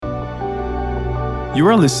You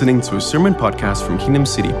are listening to a sermon podcast from Kingdom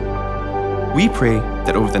City. We pray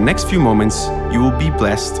that over the next few moments, you will be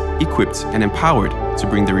blessed, equipped, and empowered to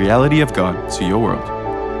bring the reality of God to your world.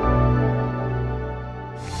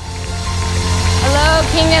 Hello,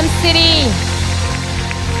 Kingdom City.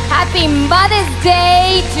 Happy Mother's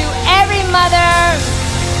Day to every mother.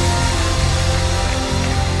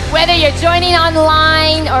 Whether you're joining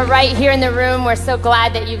online or right here in the room, we're so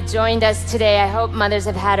glad that you've joined us today. I hope mothers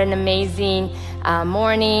have had an amazing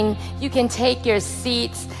morning. You can take your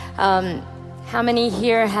seats. How many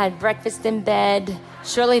here had breakfast in bed?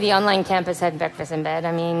 Surely the online campus had breakfast in bed.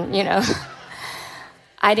 I mean, you know.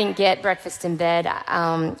 I didn't get breakfast in bed.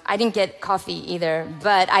 I didn't get coffee either.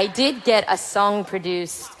 But I did get a song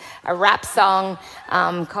produced, a rap song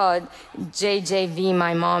called JJV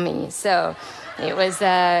My Mommy. So it was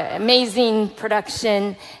an amazing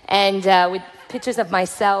production and with pictures of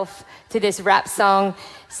myself to this rap song.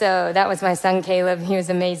 So that was my son Caleb. He was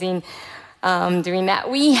amazing doing that.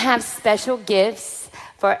 We have special gifts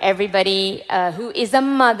for everybody who is a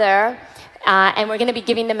mother. And we're going to be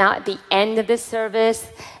giving them out at the end of this service.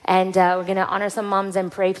 And we're going to honor some moms and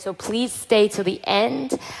pray. So please stay till the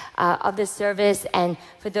end of this service. And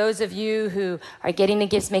for those of you who are getting the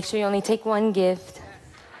gifts, make sure you only take one gift.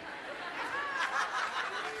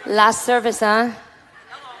 Last service, huh?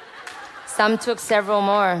 Some took several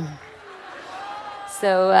more.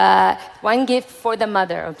 So one gift for the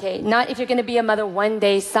mother, okay? Not if you're going to be a mother one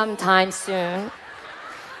day, sometime soon.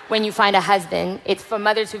 When you find a husband, it's for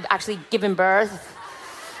mothers who've actually given birth,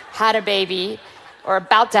 had a baby, or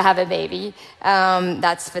about to have a baby.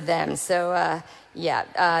 That's for them. So,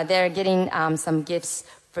 they're getting some gifts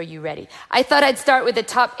for you ready. I thought I'd start with the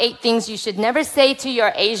top 8 things you should never say to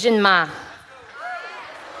your Asian ma.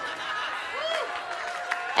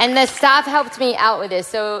 And the staff helped me out with this.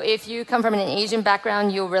 So if you come from an Asian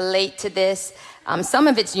background, you'll relate to this. Some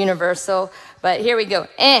of it's universal, but here we go.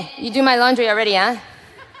 You do my laundry already, huh?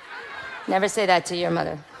 Never say that to your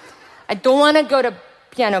mother. I don't want to go to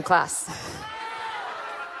piano class.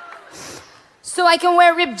 So I can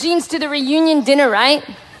wear ripped jeans to the reunion dinner, right?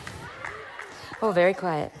 Oh, very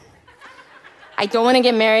quiet. I don't want to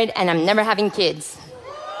get married and I'm never having kids.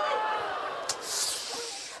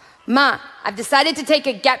 Ma, I've decided to take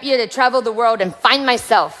a gap year to travel the world and find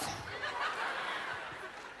myself.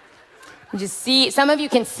 You just see, some of you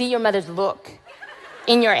can see your mother's look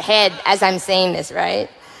in your head as I'm saying this, right?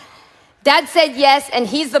 Dad said yes, and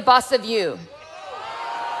he's the boss of you.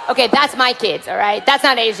 Okay, that's my kids, all right? That's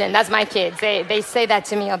not Asian, that's my kids. They say that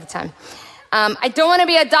to me all the time. I don't want to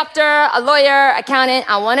be a doctor, a lawyer, accountant.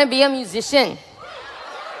 I want to be a musician.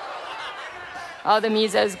 All the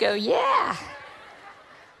musos go, yeah.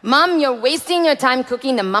 Mom, you're wasting your time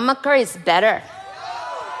cooking. The mama curry is better.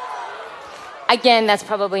 Again, that's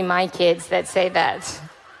probably my kids that say that.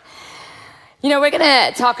 You know, we're going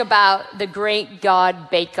to talk about the Great God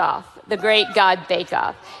Bake Off. The Great God Bake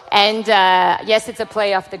Off. And yes, it's a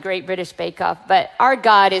play off the Great British Bake Off, but our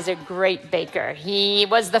God is a great baker. He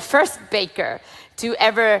was the first baker to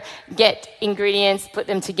ever get ingredients, put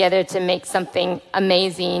them together to make something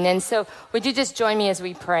amazing. And so would you just join me as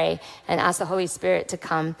we pray and ask the Holy Spirit to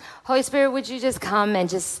come? Holy Spirit, would you just come and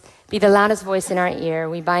just be the loudest voice in our ear?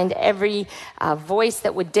 We bind every voice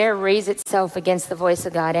that would dare raise itself against the voice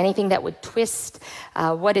of God, anything that would twist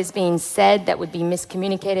what is being said, that would be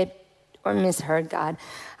miscommunicated or misheard, God.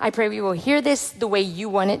 I pray we will hear this the way you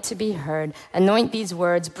want it to be heard. Anoint these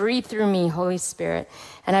words. Breathe through me, Holy Spirit.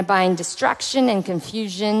 And I bind distraction and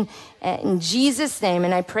confusion in Jesus' name.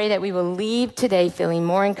 And I pray that we will leave today feeling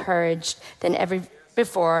more encouraged than ever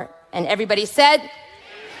before. And everybody said,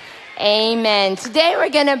 Amen. Today we're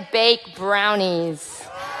going to bake brownies.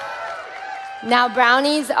 Now,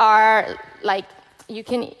 brownies are like, you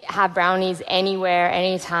can have brownies anywhere,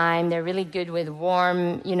 anytime. They're really good with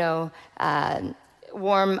warm, not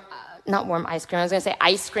warm ice cream. I was going to say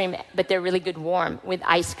ice cream, but they're really good warm with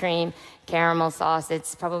ice cream, caramel sauce.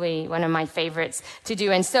 It's probably one of my favorites to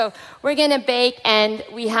do. And so we're going to bake, and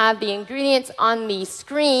we have the ingredients on the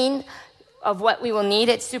screen of what we will need.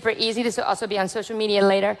 It's super easy. This will also be on social media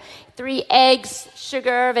later. 3 eggs,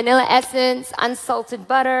 sugar, vanilla essence, unsalted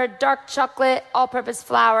butter, dark chocolate, all-purpose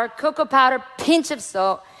flour, cocoa powder, pinch of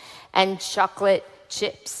salt, and chocolate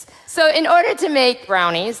chips. So in order to make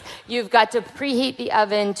brownies, you've got to preheat the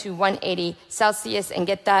oven to 180 Celsius and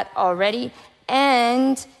get that all ready.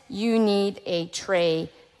 And you need a tray,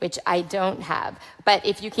 which I don't have. But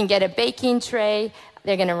if you can get a baking tray,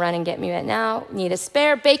 they're going to run and get me right now. Need a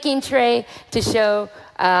spare baking tray to show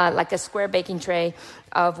like a square baking tray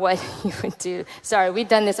of what you would do. Sorry, we've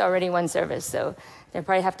done this already one service, so they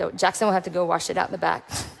probably have to, Jackson will have to go wash it out in the back.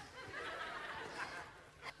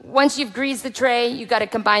 Once you've greased the tray, you got to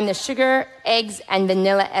combine the sugar, eggs, and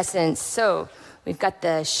vanilla essence. So we've got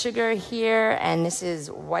the sugar here, and this is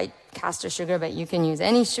white castor sugar, but you can use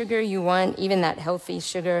any sugar you want, even that healthy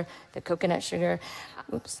sugar, the coconut sugar.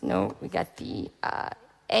 Oops, no, we got the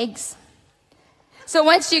eggs. So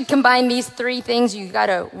once you combine these three things, you got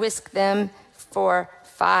to whisk them for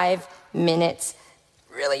 5 minutes.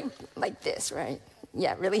 Really like this, right?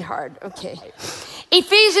 Yeah, really hard. Okay.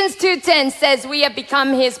 Ephesians 2:10 says we have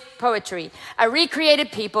become his poetry, a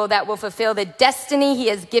recreated people that will fulfill the destiny he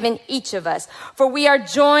has given each of us. For we are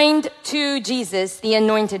joined to Jesus, the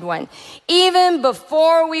anointed one. Even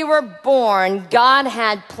before we were born, God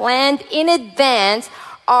had planned in advance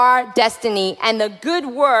our destiny and the good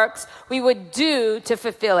works we would do to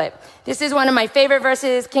fulfill it. This is one of my favorite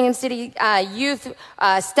verses. Kingdom City youth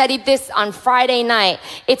studied this on Friday night.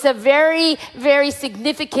 It's a very, very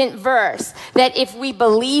significant verse that if we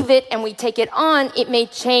believe it and we take it on, it may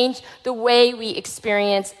change the way we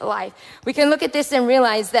experience life. We can look at this and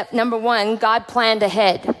realize that, number one, God planned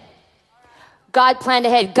ahead. God planned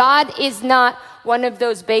ahead. God is not one of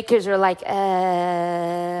those bakers who are like,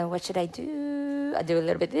 what should I do? I'll do a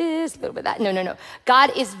little bit this, a little bit that. No.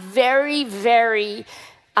 God is very, very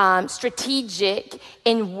strategic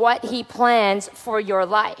in what he plans for your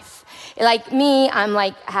life. Like me, I'm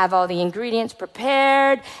like, have all the ingredients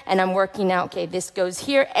prepared, and I'm working out, okay, this goes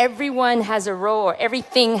here. Everyone has a role, or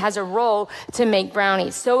everything has a role to make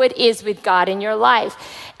brownies. So it is with God in your life.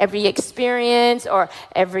 Every experience or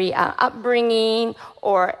every upbringing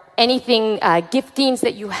or anything, giftings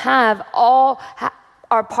that you have, all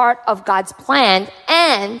are part of God's plan,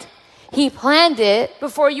 and he planned it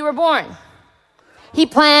before you were born. He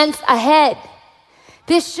plans ahead.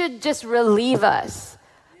 This should just relieve us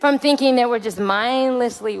from thinking that we're just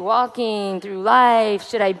mindlessly walking through life.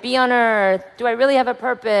 Should I be on earth? Do I really have a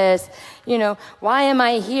purpose? Why am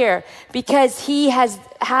I here? Because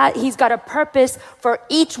he's got a purpose for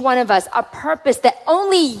each one of us, a purpose that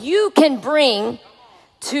only you can bring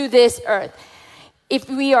to this earth. If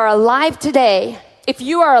you are alive today,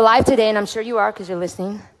 and I'm sure you are because you're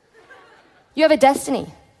listening, you have a destiny.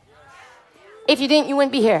 If you didn't, you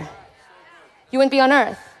wouldn't be here. You wouldn't be on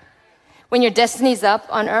earth. When your destiny's up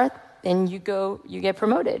on earth, then you get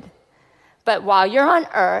promoted. But while you're on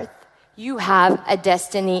earth, you have a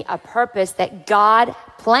destiny, a purpose that God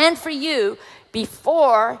planned for you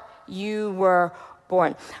before you were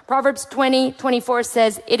born. Proverbs 20:24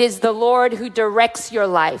 says, "It is the Lord who directs your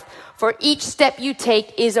life. For each step you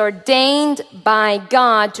take is ordained by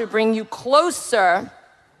God to bring you closer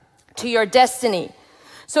to your destiny."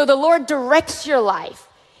 So the Lord directs your life.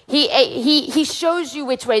 He shows you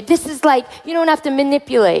which way. This is like, you don't have to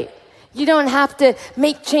manipulate. You don't have to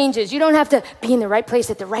make changes. You don't have to be in the right place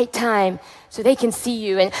at the right time so they can see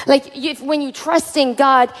you. And when you trust in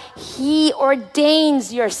God, he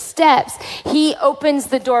ordains your steps. He opens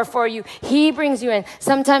the door for you. He brings you in.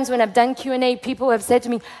 Sometimes when I've done Q&A, people have said to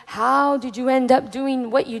me, how did you end up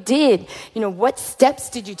doing what you did? What steps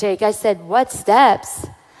did you take? I said, what steps?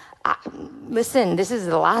 Listen, this is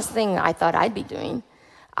the last thing I thought I'd be doing.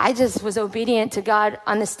 I just was obedient to God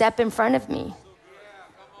on the step in front of me.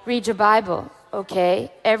 Read your Bible,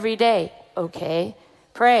 okay, every day, okay.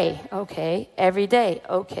 Pray, okay, every day,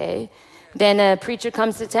 okay. Then a preacher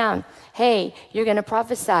comes to town. Hey, you're going to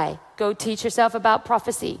prophesy. Go teach yourself about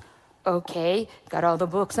prophecy. Okay, got all the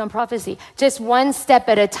books on prophecy. Just one step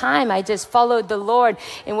at a time. I just followed the Lord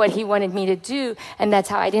in what he wanted me to do. And that's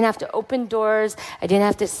how I didn't have to open doors. I didn't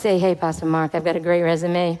have to say, hey, Pastor Mark, I've got a great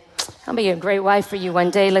resume. I'll be a great wife for you one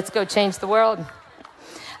day. Let's go change the world.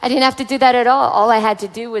 I didn't have to do that at all. All I had to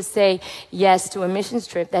do was say yes to a missions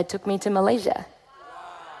trip that took me to Malaysia.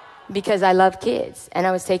 Because I love kids. And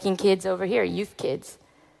I was taking kids over here, youth kids.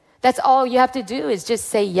 That's all you have to do is just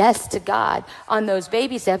say yes to God on those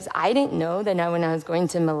baby steps. I didn't know that when I was going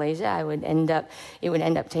to Malaysia, it would end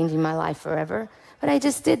up changing my life forever. But I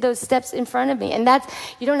just did those steps in front of me. And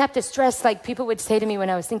you don't have to stress. Like people would say to me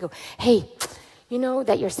when I was single, hey, you know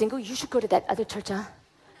that you're single? You should go to that other church, huh?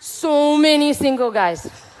 So many single guys.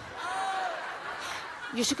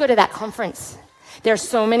 You should go to that conference. There are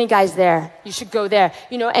so many guys there. You should go there,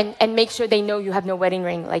 and make sure they know you have no wedding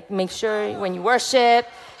ring. Like make sure when you worship,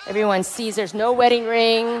 everyone sees there's no wedding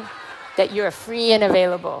ring, that you're free and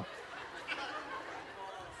available.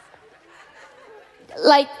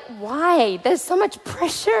 Like, why? There's so much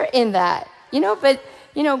pressure in that, but,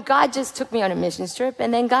 God just took me on a missions trip,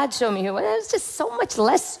 and then God showed me who. And there's just so much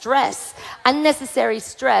less stress, unnecessary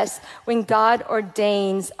stress, when God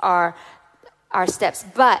ordains our steps.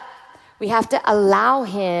 But we have to allow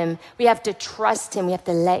him, we have to trust him, we have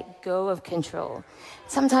to let go of control.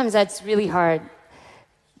 Sometimes that's really hard.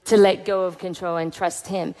 to let go of control and trust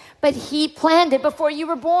him. But he planned it before you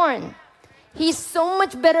were born. He's so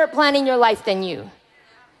much better at planning your life than you.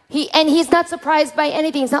 He's not surprised by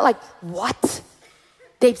anything. He's not like, what?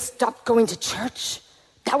 They've stopped going to church?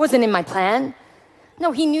 That wasn't in my plan.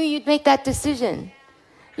 No, he knew you'd make that decision.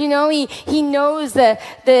 You know, he knows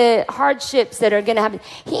the hardships that are going to happen.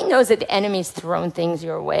 He knows that the enemy's thrown things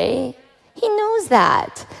your way. He knows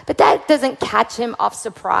that. But that doesn't catch him off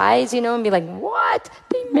surprise, you know, and be like, what?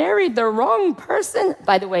 They married the wrong person?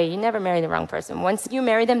 By the way, you never marry the wrong person. Once you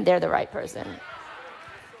marry them, they're the right person.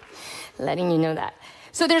 Letting you know that.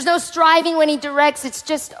 So there's no striving when he directs. It's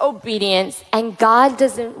just obedience. And God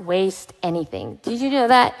doesn't waste anything. Did you know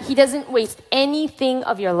that? He doesn't waste anything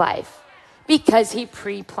of your life because he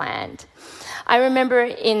pre-planned. I remember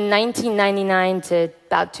in 1999 to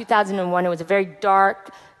about 2001, it was a very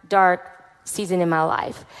dark season in my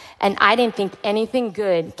life. And I didn't think anything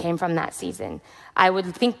good came from that season. I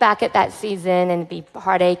would think back at that season and be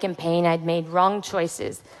heartache and pain. I'd made wrong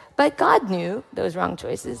choices. But God knew those wrong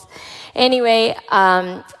choices. Anyway,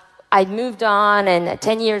 I'd moved on, and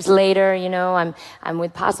 10 years later, you know, I'm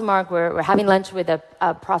with Pastor Mark. We're having lunch with a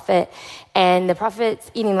prophet, and the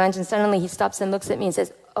prophet's eating lunch, and suddenly he stops and looks at me and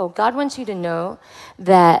says, oh, God wants you to know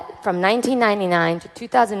that from 1999 to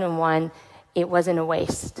 2001, it wasn't a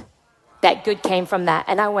waste. That good came from that.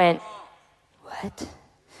 And I went, what?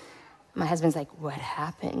 My husband's like, what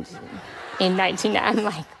happened in 1999? I'm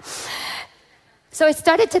like... So I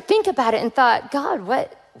started to think about it and thought, God,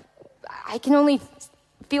 what? I can only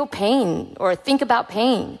feel pain or think about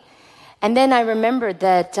pain. And then I remembered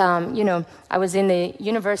that, you know, I was in the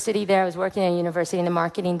university there. I was working in a university in the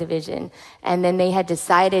marketing division. And then they had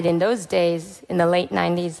decided in those days, in the late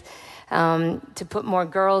 90s, to put more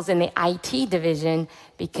girls in the IT division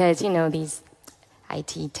because, you know, these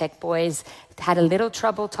IT tech boys had a little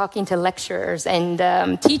trouble talking to lecturers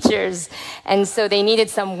and teachers, and so they needed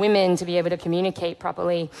some women to be able to communicate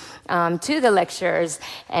properly to the lecturers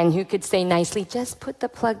and who could say nicely, just put the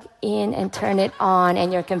plug in and turn it on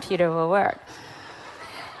and your computer will work.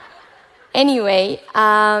 Anyway,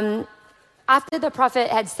 after the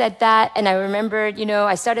prophet had said that, and I remembered, you know,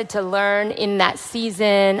 I started to learn in that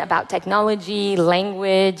season about technology,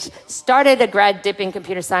 language, started a grad dip in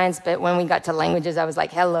computer science, but when we got to languages, I was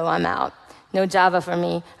like, hello, I'm out. No Java for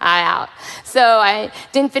me, I'm out. So I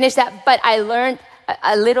didn't finish that, but I learned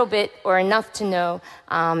a little bit or enough to know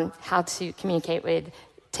how to communicate with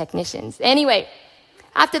technicians. Anyway,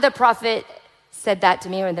 after the prophet said that to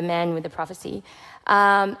me, or the man with the prophecy,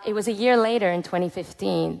 it was a year later in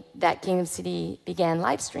 2015 that Kingdom City began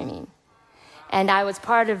live streaming. And I was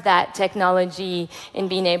part of that technology in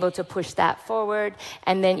being able to push that forward.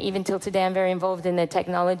 And then even till today, I'm very involved in the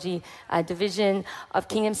technology division of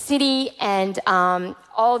Kingdom City. And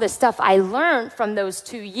all the stuff I learned from those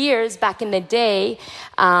 2 years back in the day,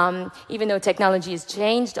 even though technology has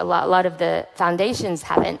changed a lot of the foundations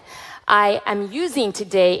haven't. I am using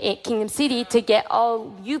today at Kingdom City to get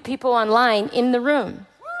all you people online in the room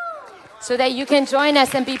so that you can join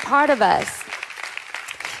us and be part of us,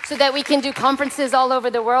 so that we can do conferences all over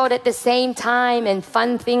the world at the same time and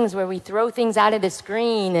fun things where we throw things out of the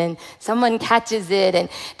screen and someone catches it and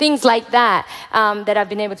things like that that I've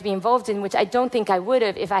been able to be involved in, which I don't think I would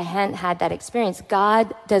have if I hadn't had that experience.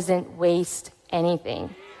 God doesn't waste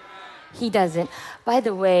anything. He doesn't. By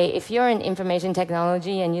the way, if you're in information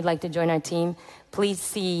technology and you'd like to join our team, please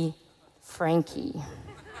see Frankie.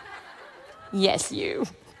 Yes, you.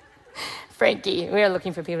 Frankie, we are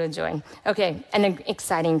looking for people to join. Okay, an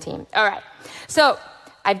exciting team. All right. So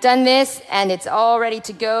I've done this, and it's all ready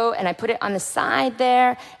to go, and I put it on the side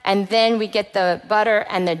there, and then we get the butter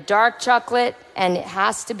and the dark chocolate, and it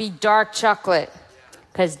has to be dark chocolate,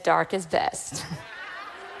 because dark is best.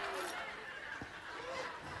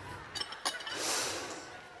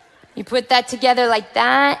 You put that together like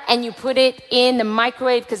that, and you put it in the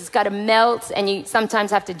microwave because it's got to melt, and you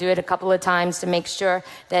sometimes have to do it a couple of times to make sure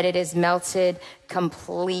that it is melted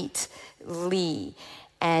completely.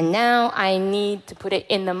 And now I need to put it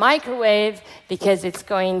in the microwave because it's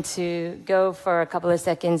going to go for a couple of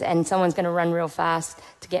seconds, and someone's going to run real fast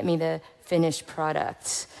to get me the finished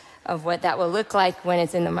product of what that will look like when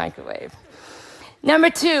it's in the microwave. Number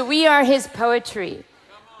 2, we are his poetry.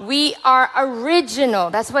 We are original.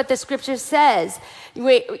 That's what the scripture says. In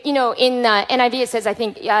NIV it says, I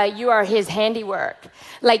think, you are his handiwork.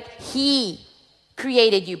 Like he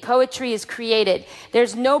created you. Poetry is created.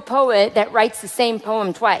 There's no poet that writes the same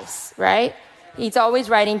poem twice, right? He's always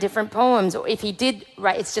writing different poems. Or if he did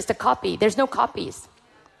write, it's just a copy. There's no copies.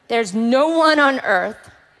 There's no one on earth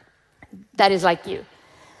that is like you,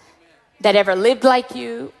 that ever lived like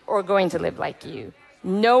you or going to live like you.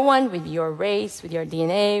 No one with your race, with your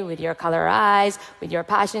DNA, with your color eyes, with your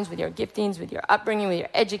passions, with your giftings, with your upbringing, with your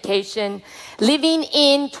education, living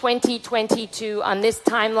in 2022 on this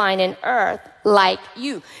timeline in earth like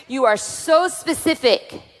you. You are so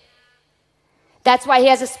specific. That's why he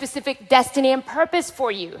has a specific destiny and purpose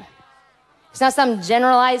for you. It's not some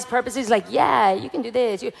generalized purpose. He's like, yeah, you can do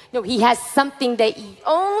this. No, he has something that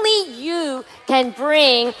only you can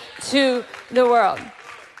bring to the world.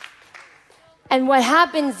 And what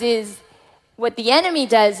happens is, what the enemy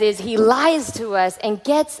does is he lies to us and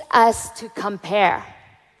gets us to compare.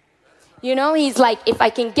 You know, he's like, if I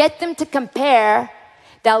can get them to compare,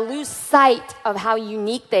 they'll lose sight of how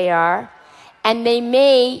unique they are, and they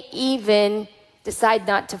may even decide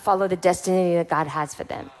not to follow the destiny that God has for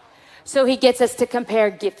them. So he gets us to compare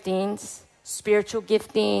giftings, spiritual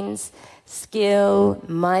giftings, skill,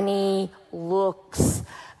 money, looks,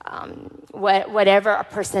 whatever,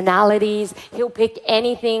 personalities. He'll pick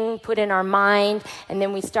anything, put in our mind, and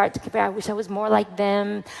then we start to compare. I wish I was more like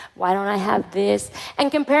them. Why don't I have this?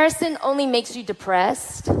 And comparison only makes you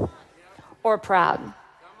depressed or proud.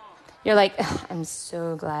 You're like, I'm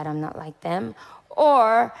so glad I'm not like them.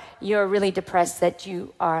 Or you're really depressed that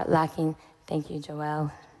you are lacking. Thank you,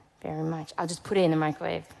 Joelle, very much. I'll just put it in the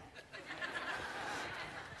microwave.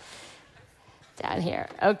 Down here.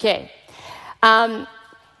 Okay.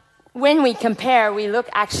 When we compare, we look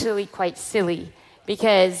actually quite silly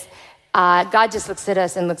because God just looks at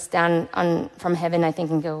us and looks down from heaven, I think,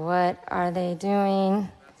 and go, what are they doing?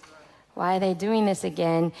 Why are they doing this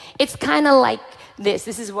again? It's kind of like this.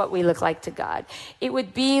 This is what we look like to God. It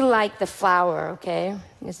would be like the flower, okay?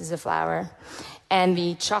 This is a flower. And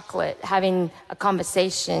the chocolate having a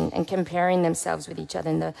conversation and comparing themselves with each other.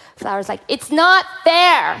 And the flower's like, it's not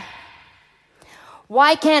fair.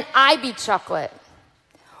 Why can't I be chocolate?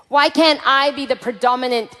 Why can't I be the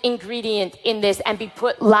predominant ingredient in this and be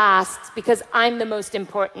put last because I'm the most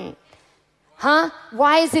important? Huh?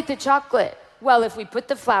 Why is it the chocolate? Well, if we put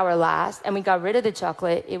the flour last and we got rid of the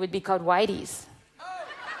chocolate, it would be called Whitey's.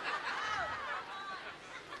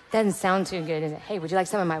 Doesn't sound too good, is it? Hey, would you like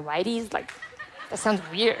some of my Whitey's? Like, that sounds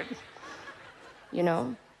weird. You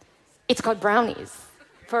know? It's called brownies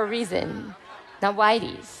for a reason, not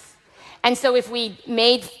Whitey's. And so if we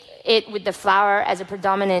made it with the flour as a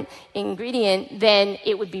predominant ingredient, then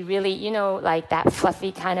it would be really, you know, like that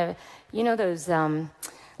fluffy kind of, you know, those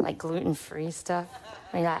like gluten-free stuff.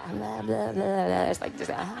 I mean, like, blah, blah, blah, blah. It's like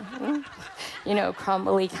just, you know,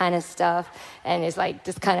 crumbly kind of stuff. And it's like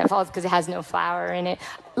just kind of falls because it has no flour in it.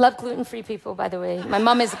 Love gluten-free people, by the way. My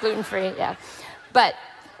mom is gluten-free, yeah. But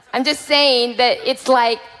I'm just saying that it's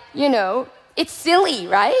like, you know, it's silly,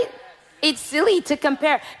 right? It's silly to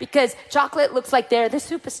compare because chocolate looks like they're the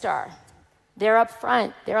superstar. They're up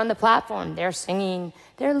front. They're on the platform. They're singing.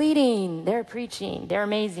 They're leading. They're preaching. They're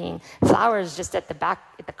amazing. Flowers just at the back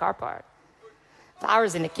at the car park.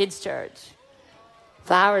 Flowers in the kids' church.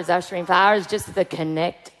 Flowers ushering. Flowers just the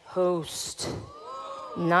connect host,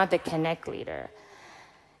 not the connect leader.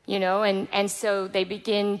 You know, and so they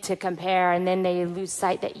begin to compare, and then they lose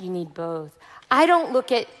sight that you need both. I don't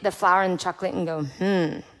look at the flour and chocolate and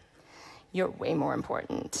go, you're way more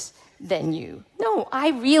important than you. No, I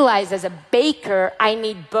realize as a baker, I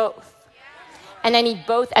need both. And I need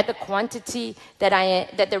both at the quantity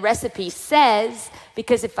that the recipe says,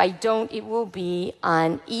 because if I don't, it will be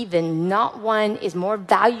uneven. Not one is more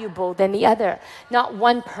valuable than the other. Not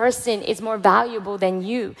one person is more valuable than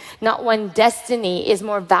you. Not one destiny is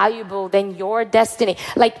more valuable than your destiny.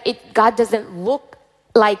 God doesn't look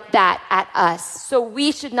like that at us. So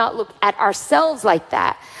we should not look at ourselves like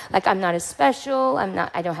that. Like, I'm not as special,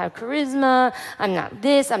 I don't have charisma, I'm not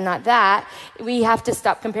this, I'm not that. We have to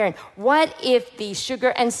stop comparing. What if the sugar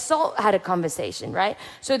and salt had a conversation, right?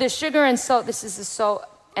 So the sugar and salt, this is the salt,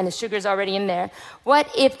 and the sugar's already in there.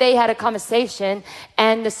 What if they had a conversation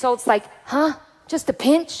and the salt's like, just a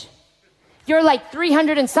pinch? You're like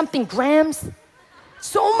 300 and something grams?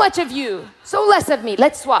 So much of you, so less of me,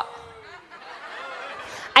 let's swap.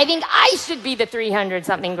 I think I should be the 300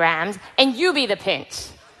 something grams and you be the pinch.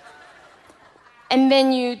 And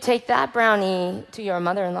then you take that brownie to your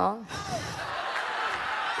mother-in-law.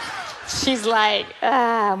 She's like,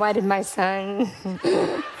 why did my son?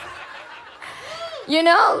 You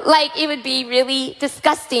know, like it would be really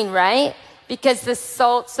disgusting, right? Because the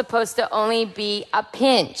salt's supposed to only be a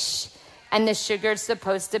pinch. And the sugar's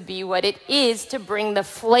supposed to be what it is to bring the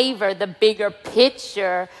flavor, the bigger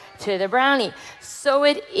picture to the brownie. So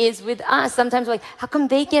it is with us. Sometimes we're like, how come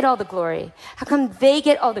they get all the glory? How come they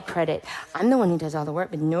get all the credit? I'm the one who does all the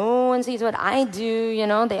work, but no one sees what I do, you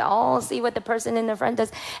know? They all see what the person in the front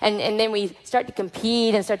does. And then we start to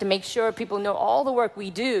compete and start to make sure people know all the work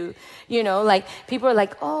we do. You know, like people are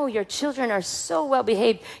like, oh, your children are so well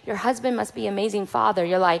behaved. Your husband must be an amazing father.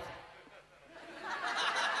 You're like,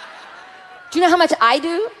 do you know how much I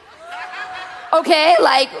do? Okay,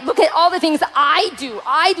 like, look at all the things I do.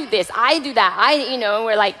 I do this, I do that. You know,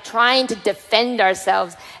 we're like trying to defend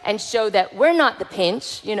ourselves and show that we're not the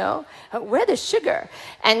pinch, you know, we're the sugar.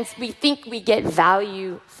 And we think we get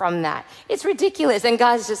value from that. It's ridiculous. And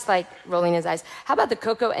God's just like rolling his eyes. How about the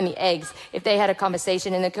cocoa and the eggs? If they had a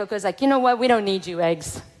conversation and the cocoa's like, you know what, we don't need you,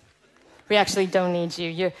 eggs. We actually don't need you.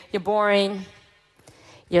 You're boring.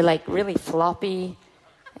 You're like really floppy.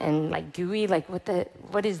 And like gooey, like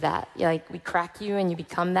what is that? You're like, we crack you and you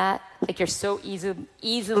become that? Like you're so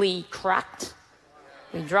easily cracked.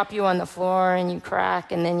 We drop you on the floor and you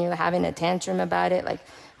crack and then you're having a tantrum about it. Like,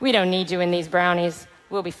 we don't need you in these brownies.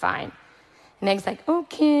 We'll be fine. And Egg's like,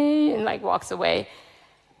 okay, and like walks away.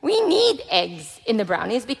 We need eggs in the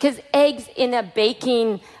brownies because eggs in a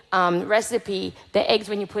baking recipe, the eggs,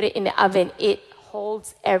 when you put it in the oven, it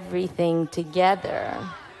holds everything together.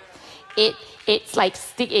 It's like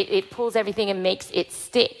stick. It pulls everything and makes it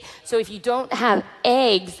stick. So if you don't have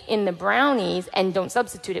eggs in the brownies and don't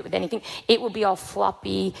substitute it with anything, it will be all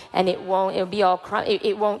floppy and it'll be all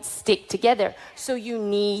it won't stick together. So you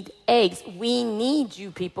need eggs. We need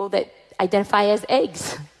you people that identify as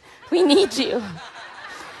eggs. We need you.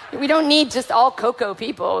 We don't need just all cocoa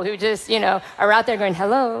people who just, you know, are out there going,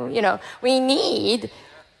 hello, you know. We need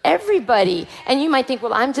everybody. And you might think,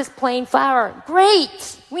 well, I'm just plain flour.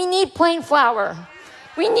 Great. We need plain flour.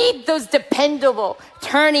 We need those dependable,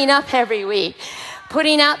 turning up every week,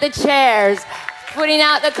 putting out the chairs, putting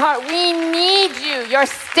out the car. We need you. You're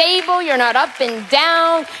stable. You're not up and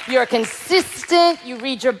down. You're consistent. You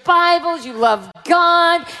read your Bibles. You love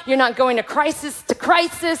God. You're not going to crisis.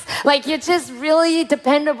 Like, you're just really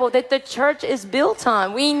dependable that the church is built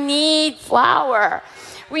on. We need flour.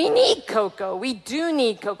 We need cocoa. We do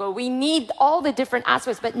need cocoa. We need all the different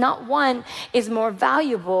aspects, but not one is more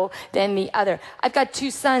valuable than the other. I've got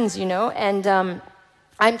 2 sons, you know, and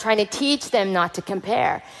I'm trying to teach them not to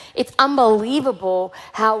compare. It's unbelievable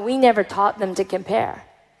how we never taught them to compare.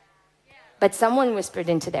 But someone whispered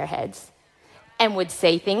into their heads and would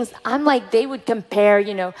say things. I'm like, they would compare,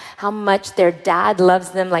 you know, how much their dad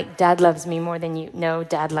loves them. Like, dad loves me more than you. No,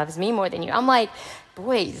 dad loves me more than you. I'm like,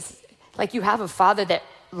 boys, like, you have a father that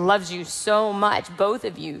loves you so much, both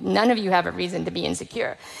of you. None of you have a reason to be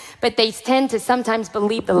insecure. But they tend to sometimes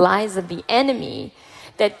believe the lies of the enemy,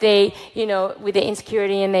 that they, you know, with the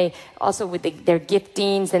insecurity and they also with their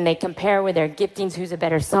giftings, and they compare with their giftings, who's a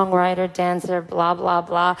better songwriter, dancer, blah, blah,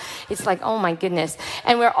 blah. It's like, oh my goodness.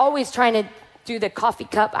 And we're always trying to do the coffee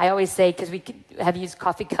cup. I always say, because we have used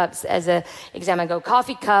coffee cups as an example, I go,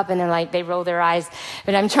 coffee cup, and then like they roll their eyes.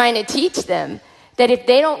 But I'm trying to teach them that if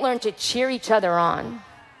they don't learn to cheer each other on,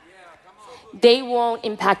 they won't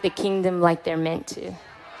impact the kingdom like they're meant to.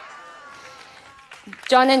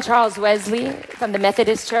 John and Charles Wesley from the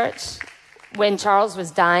Methodist Church, when Charles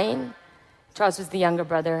was dying, Charles was the younger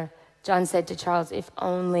brother. John said to Charles, if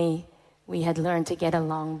only we had learned to get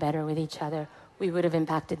along better with each other, we would have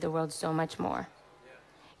impacted the world so much more.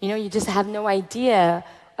 You know, you just have no idea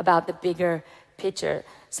about the bigger picture.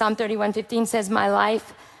 Psalm 31:15 says, my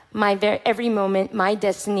life, every moment, my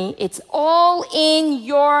destiny, it's all in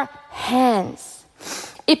your hands.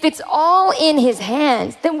 If it's all in his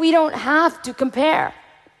hands, then we don't have to compare.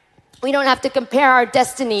 We don't have to compare our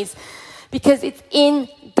destinies because it's in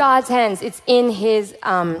God's hands. It's in his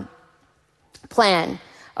plan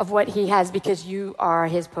of what he has, because you are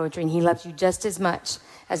his poetry and he loves you just as much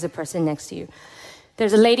as the person next to you.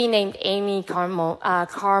 There's a lady named Amy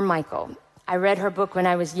Carmichael. I read her book when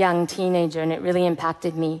I was a young teenager, and it really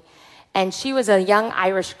impacted me. And she was a young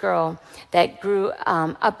Irish girl that grew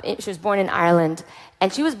up. She was born in Ireland,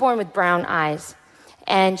 and she was born with brown eyes.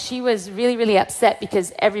 And she was really, really upset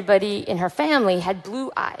because everybody in her family had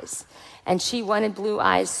blue eyes. And she wanted blue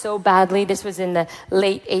eyes so badly. This was in the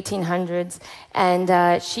late 1800s.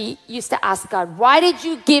 And she used to ask God, why did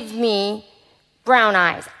you give me brown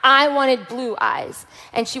eyes? I wanted blue eyes.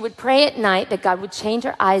 And she would pray at night that God would change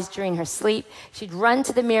her eyes during her sleep. She'd run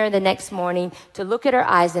to the mirror the next morning to look at her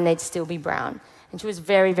eyes, and they'd still be brown. And she was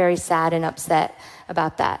very, very sad and upset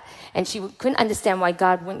about that. And she couldn't understand why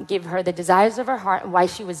God wouldn't give her the desires of her heart and why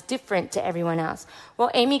she was different to everyone else.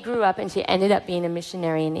 Well, Amy grew up and she ended up being a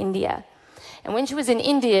missionary in India. And when she was in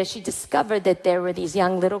India, she discovered that there were these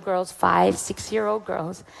young little girls, 5, 6-year-old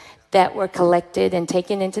girls, that were collected and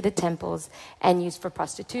taken into the temples and used for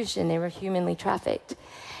prostitution. They were humanly trafficked.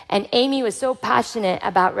 And Amy was so passionate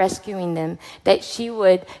about rescuing them that she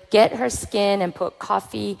would get her skin and put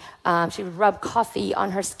coffee, she would rub coffee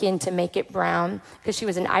on her skin to make it brown, because she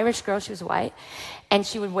was an Irish girl, she was white. And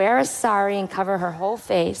she would wear a sari and cover her whole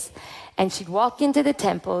face. And she'd walk into the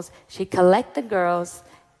temples, she'd collect the girls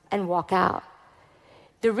and walk out.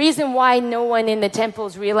 The reason why no one in the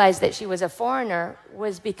temples realized that she was a foreigner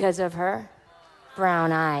was because of her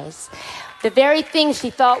brown eyes. The very thing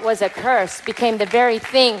she thought was a curse became the very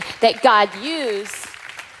thing that God used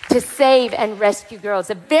to save and rescue girls.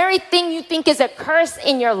 The very thing you think is a curse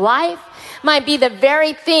in your life might be the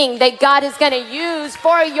very thing that God is going to use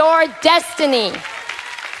for your destiny.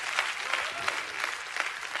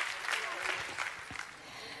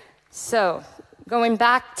 So, going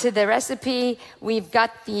back to the recipe, we've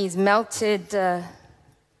got these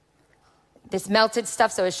this melted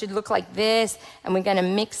stuff, so it should look like this, and we're gonna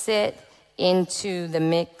mix it into the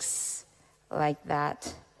mix like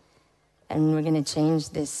that. And we're gonna change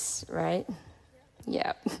this, right?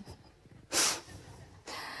 Yeah.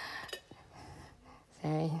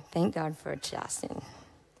 Sorry, thank God for Justin.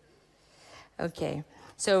 Okay,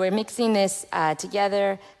 so we're mixing this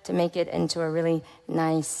together to make it into a really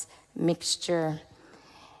nice mixture.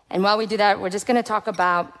 And while we do that, we're just gonna talk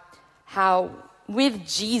about how with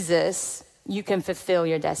Jesus, you can fulfill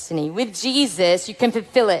your destiny. With Jesus, you can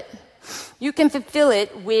fulfill it. You can fulfill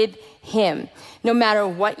it with Him. No matter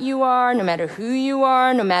what you are, no matter who you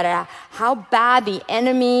are, no matter how bad the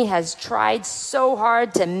enemy has tried so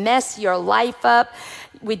hard to mess your life up,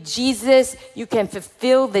 with Jesus, you can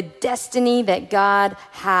fulfill the destiny that God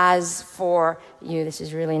has for you. This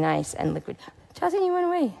is really nice and liquid. Justin, you went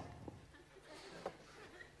away.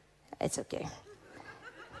 It's okay.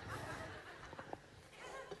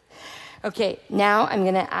 Okay, now I'm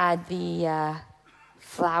going to add the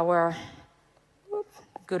flour,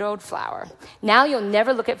 good old flour. Now you'll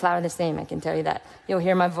never look at flour the same, I can tell you that. You'll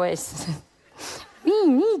hear my voice. We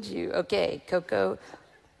need you. Okay, cocoa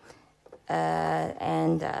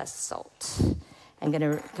and salt. I'm going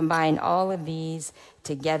to combine all of these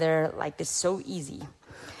together like this, so easy.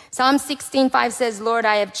 Psalm 16:5 says, Lord,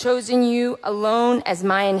 I have chosen you alone as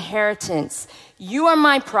my inheritance. You are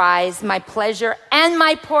my prize, my pleasure, and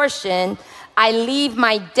my portion. I leave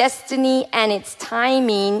my destiny and its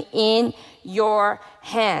timing in your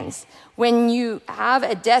hands. When you have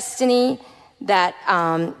a destiny that,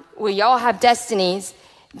 we all have destinies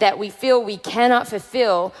that we feel we cannot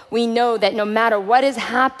fulfill, we know that no matter what has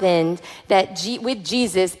happened, that with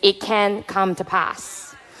Jesus, it can come to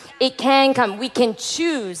pass. It can come. We can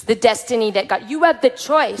choose the destiny that God, you have the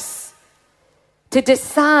choice to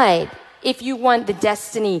decide if you want the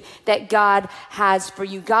destiny that God has for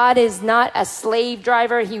you. God is not a slave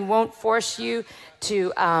driver. He won't force you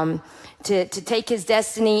to take His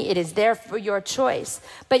destiny. It is there for your choice.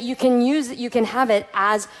 But you can use it, you can have it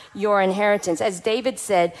as your inheritance. As David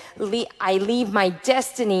said, I leave my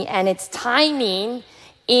destiny and its timing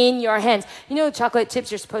in your hands. You know the chocolate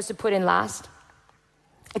chips you're supposed to put in last?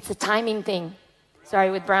 It's a timing thing. Sorry,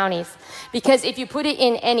 with brownies. Because if you put it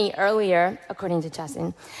in any earlier, according to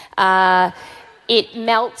Justin, it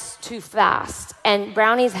melts too fast. And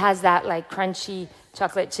brownies has that like crunchy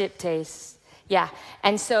chocolate chip taste. Yeah.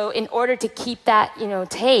 And so in order to keep that,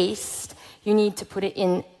 taste, you need to put it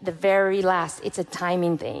in the very last. It's a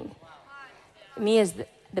timing thing. Me as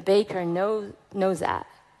the baker knows that.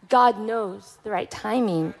 God knows the right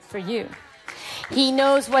timing for you. He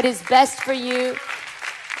knows what is best for you,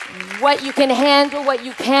 what you can handle, what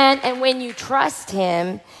you can't, and when you trust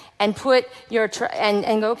Him and put your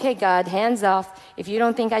and go, okay, God, hands off. If you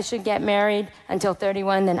don't think I should get married until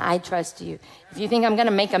 31, then I trust you. If you think I'm going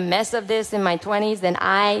to make a mess of this in my 20s, then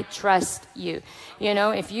I trust you.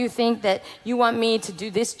 If you think that you want me to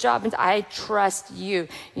do this job, I trust you.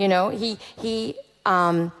 He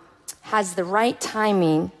has the right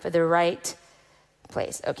timing for the right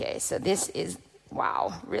place. Okay, so this is,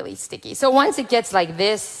 wow, really sticky. So once it gets like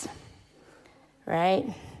this, right,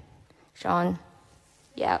 Sean?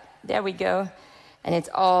 Yeah, there we go. And it's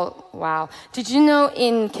all, wow. Did you know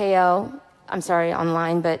in KL, I'm sorry,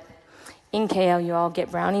 online, but in KL, you all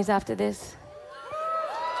get brownies after this?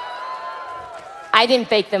 I didn't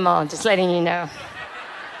bake them all, just letting you know.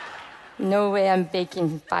 No way I'm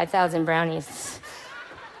baking 5,000 brownies.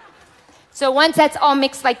 So once that's all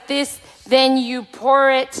mixed like this, then you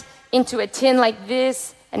pour it into a tin like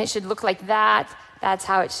this, and it should look like that. That's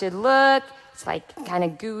how it should look. It's like kind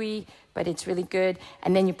of gooey, but it's really good.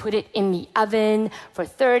 And then you put it in the oven for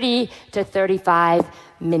 30 to 35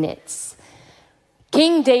 minutes.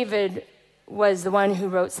 King David was the one who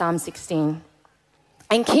wrote Psalm 16.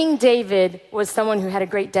 And King David was someone who had a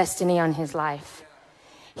great destiny on his life.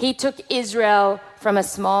 He took Israel from a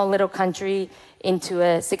small little country into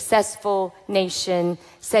a successful nation,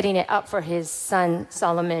 setting it up for his son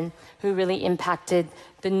Solomon, who really impacted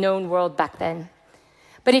the known world back then.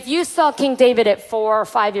 But if you saw King David at 4 or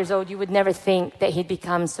 5 years old, you would never think that he'd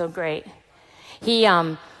become so great. He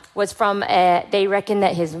was they reckon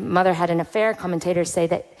that his mother had an affair. Commentators say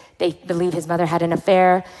that they believe his mother had an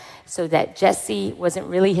affair, so that Jesse wasn't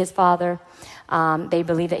really his father. They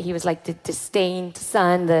believe that he was like the disdained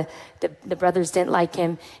son. The brothers didn't like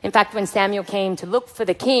him. In fact, when Samuel came to look for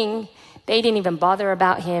the king, they didn't even bother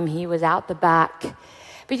about him. He was out the back.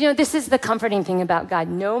 But this is the comforting thing about God.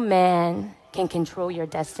 No man can control your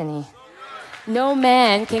destiny. No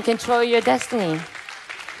man can control your destiny.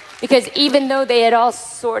 Because even though they had all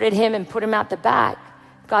sorted him and put him out the back,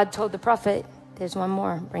 God told the prophet, there's one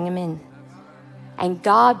more, bring him in. And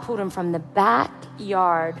God pulled him from the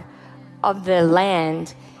backyard of the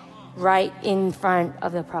land right in front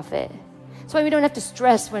of the prophet. That's why we don't have to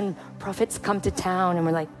stress when prophets come to town and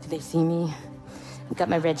we're like, do they see me? I've got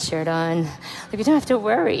my red shirt on. Like, we don't have to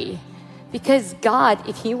worry. Because God,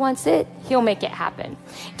 if he wants it, he'll make it happen.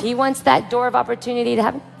 If he wants that door of opportunity to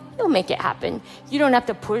happen, he'll make it happen. You don't have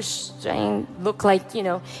to push and look like,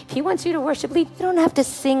 if he wants you to worship, you don't have to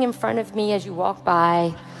sing in front of me as you walk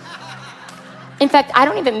by. In fact, I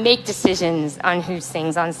don't even make decisions on who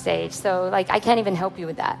sings on stage. So, I can't even help you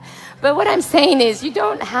with that. But what I'm saying is you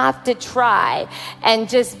don't have to try and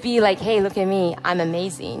just be like, hey, look at me, I'm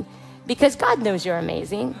amazing. Because God knows you're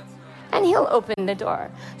amazing. And he'll open the door.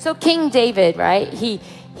 So King David, right, he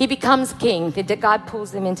becomes king. God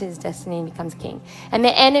pulls him into his destiny and becomes king. And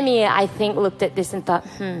the enemy, I think, looked at this and thought,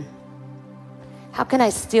 how can I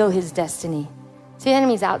steal his destiny? See, the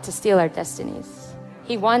enemy's out to steal our destinies.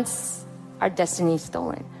 He wants our destiny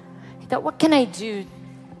stolen. He thought, what can I do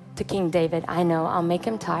to King David? I know, I'll make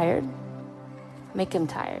him tired. Make him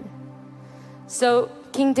tired. So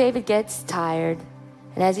King David gets tired.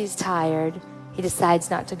 And as he's tired, he decides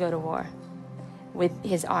not to go to war with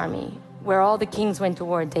his army. Where all the kings went to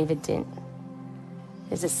war, David didn't.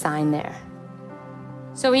 There's a sign there.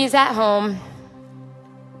 So he's at home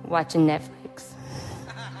watching Netflix.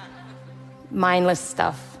 Mindless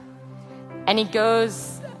stuff. And he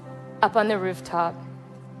goes up on the rooftop,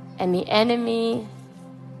 and the enemy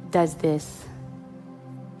does this.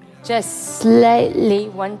 Just slightly,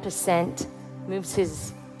 1%, moves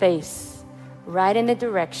his face right in the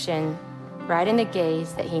direction, right in the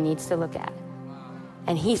gaze that he needs to look at.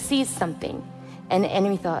 And he sees something. And the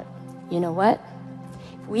enemy thought, you know what?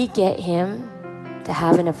 If we get him to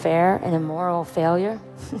have an affair and a moral failure,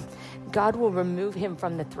 God will remove him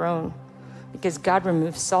from the throne, because God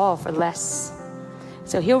removed Saul for less.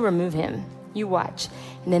 So he'll remove him. You watch.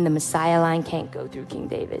 And then the Messiah line can't go through King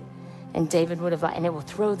David. And David would have, and it will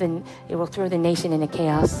throw the nation into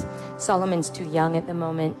chaos. Solomon's too young at the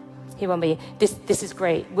moment. He won't be. This is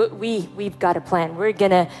great. We've got a plan. We're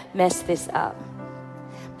gonna mess this up.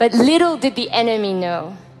 But little did the enemy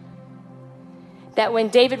know that when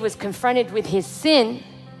David was confronted with his sin,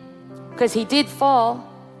 because he did fall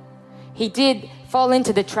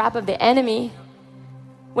into the trap of the enemy.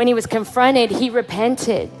 When he was confronted, he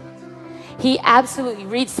repented. He absolutely,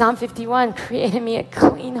 read Psalm 51, create in me a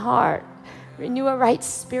clean heart, renew a right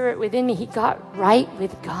spirit within me. He got right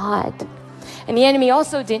with God. And the enemy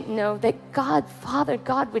also didn't know that Father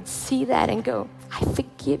God would see that and go, I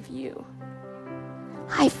forgive you.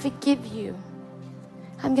 I forgive you.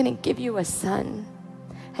 I'm going to give you a son.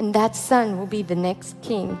 And that son will be the next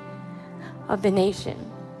king of the nation.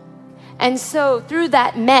 And so through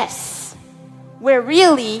that mess, where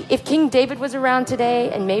really, if King David was around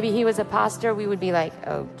today and maybe he was a pastor, we would be like,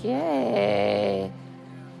 okay,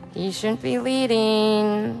 he shouldn't be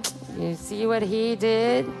leading. You see what he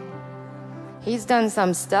did? He's done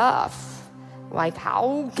some stuff. Like,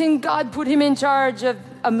 how can God put him in charge of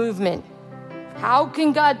a movement? How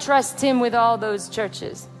can God trust him with all those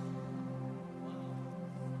churches?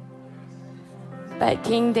 But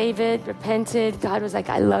King David repented. God was like,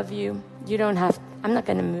 I love you. I'm not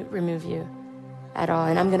going to remove you at all,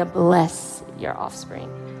 and I'm going to bless your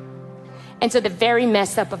offspring. And so the very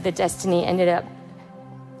mess up of the destiny ended up,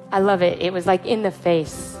 I love it. It was like in the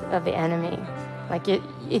face of the enemy. Like it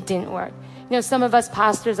didn't work. Some of us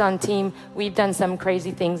pastors on team, we've done some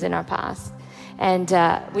crazy things in our past. And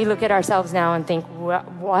we look at ourselves now and think,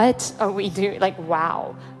 what are we doing? Like,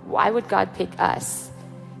 wow, why would God pick us?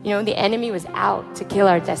 You know, the enemy was out to kill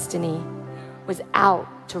our destiny, was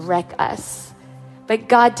out to wreck us. But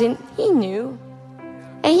God didn't, he knew.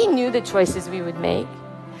 And he knew the choices we would make.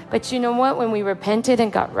 But you know what? When we repented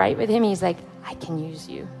and got right with him, he's like, I can use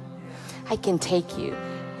you. I can take you.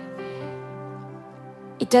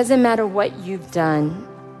 It doesn't matter what you've done.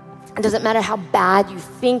 It doesn't matter how bad you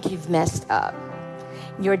think you've messed up.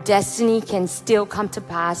 Your destiny can still come to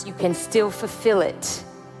pass. You can still fulfill it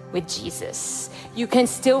with Jesus. You can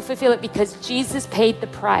still fulfill it because Jesus paid the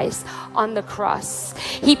price on the cross.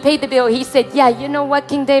 He paid the bill. He said, yeah, you know what,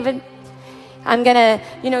 King David? I'm gonna,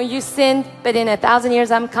 you sinned, but in 1,000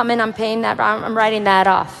 years I'm coming, I'm paying that, I'm writing that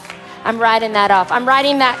off. I'm writing that off. I'm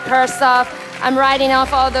writing that curse off. I'm writing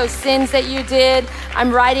off all those sins that you did.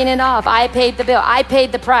 I'm writing it off. I paid the bill. I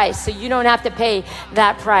paid the price, so you don't have to pay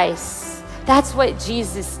that price. That's what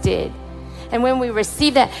Jesus did. And when we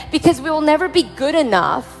receive that, because we will never be good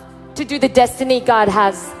enough to do the destiny God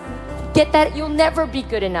has. Get that? You'll never be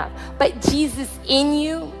good enough. But Jesus in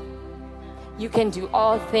you, you can do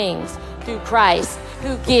all things through Christ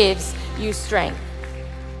who gives you strength.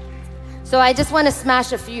 So I just want to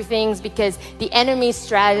smash a few things because the enemy's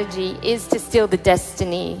strategy is to steal the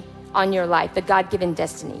destiny on your life, the God-given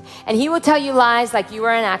destiny. And he will tell you lies like you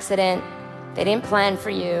were an accident. They didn't plan for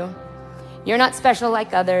you. You're not special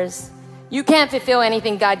like others. You can't fulfill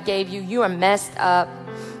anything God gave you. You are messed up.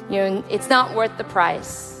 It's not worth the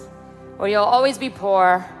price. Or you'll always be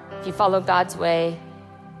poor if you follow God's way.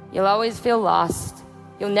 You'll always feel lost.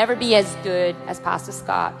 You'll never be as good as Pastor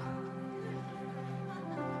Scott.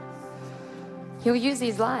 He'll use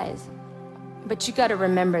these lies. But you got to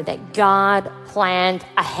remember that God planned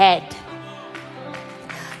ahead.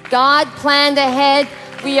 God planned ahead.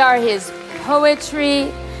 We are his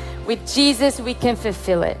poetry. With Jesus, we can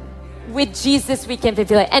fulfill it. With Jesus, we can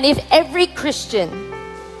fulfill it. And if every Christian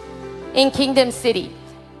in Kingdom City,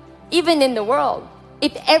 even in the world,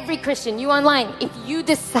 if every Christian, you online, if you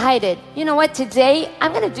decided, you know what, today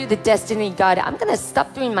I'm going to do the destiny God, I'm going to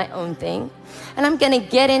stop doing my own thing and I'm going to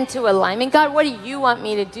get into alignment. God, what do you want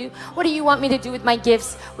me to do? What do you want me to do with my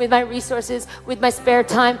gifts, with my resources, with my spare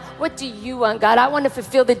time? What do you want, God? I want to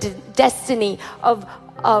fulfill the destiny of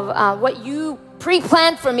what you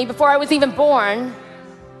pre-planned for me before I was even born.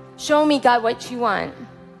 Show me, God, what you want.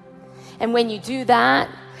 And when you do that,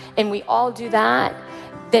 and we all do that,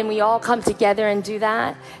 then we all come together and do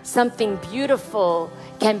that, something beautiful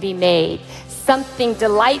can be made. Something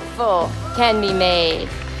delightful can be made.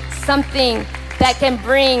 Something that can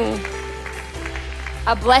bring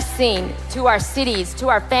a blessing to our cities, to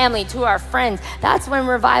our family, to our friends. That's when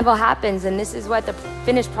revival happens, and this is what the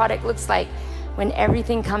finished product looks like, when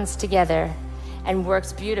everything comes together and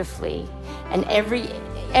works beautifully, and every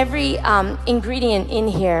ingredient in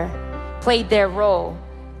here played their role.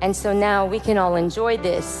 And so now we can all enjoy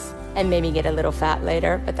this and maybe get a little fat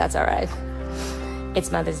later, but that's all right.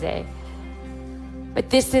 It's Mother's Day. But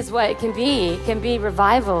this is what it can be. It can be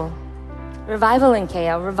revival. Revival in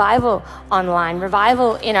KL, revival online,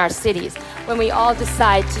 revival in our cities, when we all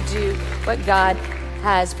decide to do what God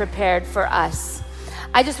has prepared for us.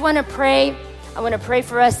 I just want to pray. I want to pray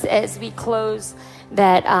for us as we close,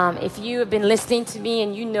 that if you have been listening to me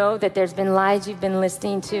and you know that there's been lies you've been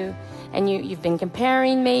listening to, and you've been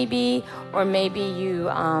comparing maybe, or maybe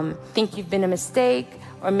you think you've been a mistake,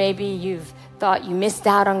 or maybe you've thought you missed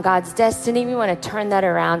out on God's destiny, we want to turn that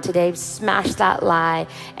around today, smash that lie,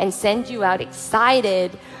 and send you out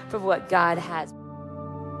excited for what God has.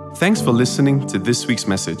 Thanks for listening to this week's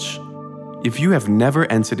message. If you have never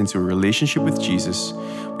entered into a relationship with Jesus,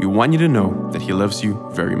 we want you to know that he loves you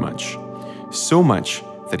very much. So much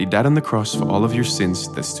that he died on the cross for all of your sins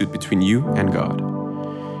that stood between you and God.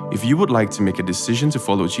 If you would like to make a decision to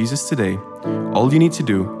follow Jesus today, all you need to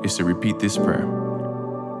do is to repeat this prayer.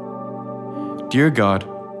 Dear God,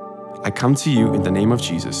 I come to you in the name of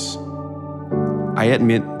Jesus. I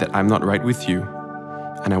admit that I'm not right with you,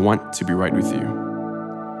 and I want to be right with you.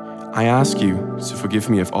 I ask you to forgive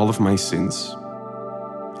me of all of my sins.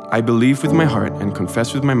 I believe with my heart and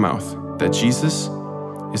confess with my mouth that Jesus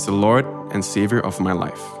is the Lord and Savior of my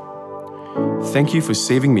life. Thank you for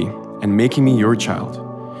saving me and making me your child.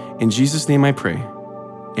 In Jesus' name I pray,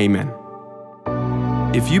 amen.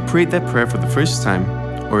 If you prayed that prayer for the first time,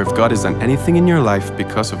 or if God has done anything in your life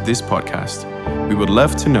because of this podcast, we would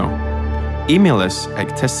love to know. Email us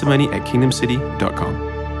at testimony@kingdomcity.com.